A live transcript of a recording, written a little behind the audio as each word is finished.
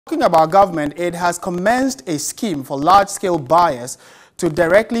Talking about government, it has commenced a scheme for large-scale buyers to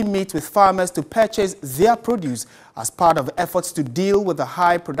directly meet with farmers to purchase their produce as part of efforts to deal with the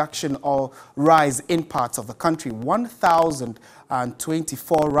high production of rice in parts of the country.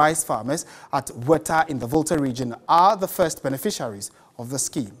 1,024 rice farmers at Weta in the Volta region are the first beneficiaries of the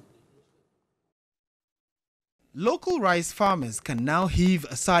scheme. Local rice farmers can now heave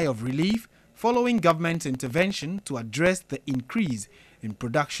a sigh of relief following government intervention to address the increase in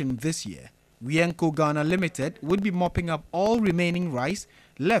production this year. Wienco Ghana Limited would be mopping up all remaining rice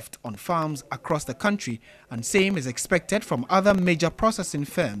left on farms across the country, and same is expected from other major processing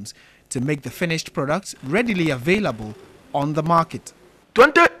firms to make the finished products readily available on the market.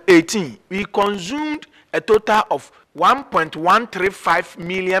 2018, we consumed a total of 1.135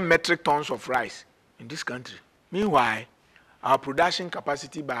 million metric tons of rice in this country. Meanwhile, our production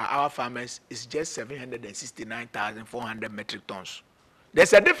capacity by our farmers is just 769,400 metric tons.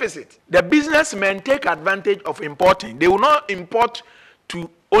 There's a deficit. The businessmen take advantage of importing. They will not import to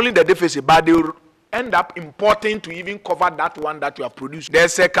only the deficit, but they will end up importing to even cover that one that you have produced.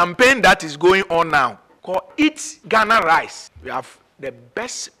 There's a campaign that is going on now called Eat Ghana Rice. We have the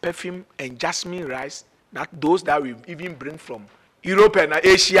best perfume and jasmine rice that those that we even bring from Europe and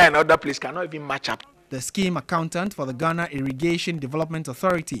Asia and other places cannot even match up. The scheme accountant for the Ghana Irrigation Development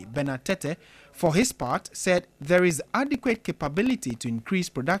Authority, Bernard Tete, for his part, said there is adequate capability to increase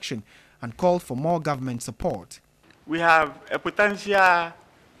production and called for more government support. We have a potential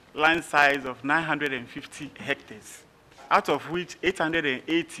land size of 950 hectares, out of which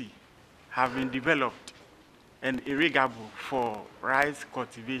 880 have been developed and irrigable for rice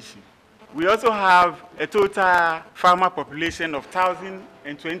cultivation. We also have a total farmer population of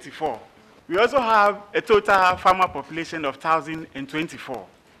 1,024. We also have a total farmer population of 1,024.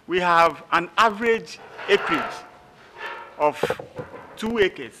 We have an average acreage of 2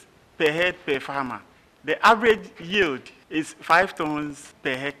 acres per head per farmer. The average yield is 5 tons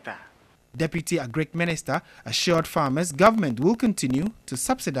per hectare. Deputy Agric Minister assured farmers government will continue to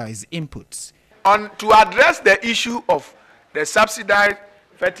subsidize inputs. To address the issue of the subsidized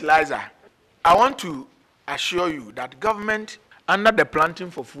fertilizer, I want to assure you that government, under the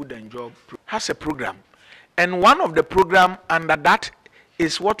Planting for Food and Job, has a program. And one of the program under that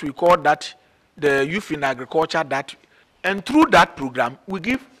is what we call that the Youth in Agriculture. And through that program, we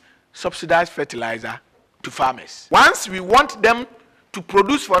give subsidized fertilizer to farmers. Once we want them to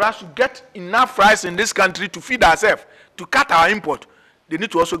produce for us to get enough rice in this country to feed ourselves, to cut our import, they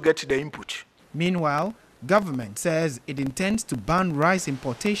need to also get the input. Meanwhile, government says it intends to ban rice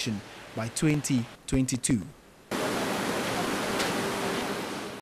importation by 2022.